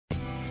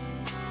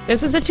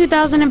This is a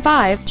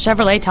 2005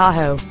 Chevrolet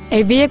Tahoe,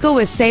 a vehicle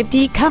with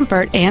safety,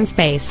 comfort, and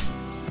space.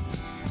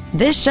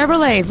 This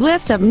Chevrolet's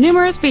list of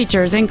numerous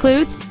features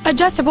includes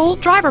adjustable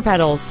driver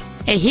pedals,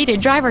 a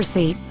heated driver's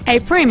seat, a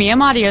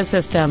premium audio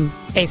system,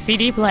 a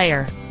CD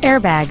player,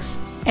 airbags,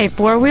 a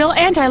four-wheel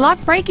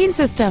anti-lock braking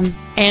system,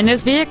 and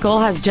this vehicle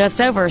has just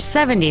over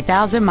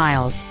 70,000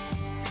 miles.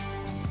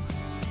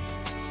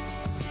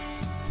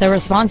 The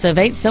responsive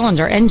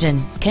 8-cylinder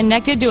engine,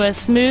 connected to a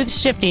smooth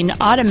shifting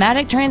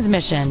automatic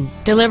transmission,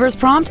 delivers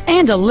prompt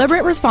and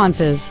deliberate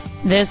responses.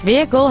 This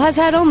vehicle has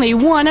had only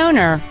one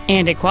owner,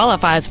 and it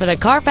qualifies for the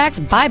Carfax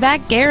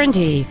buyback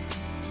guarantee.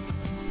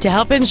 To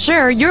help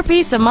ensure your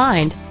peace of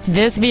mind,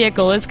 this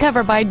vehicle is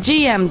covered by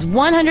GM's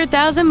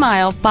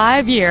 100,000-mile,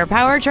 5-year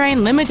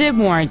powertrain limited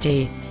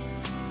warranty.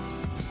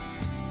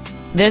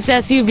 This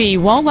SUV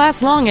won't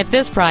last long at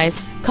this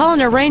price. Call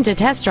and arrange a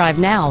test drive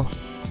now.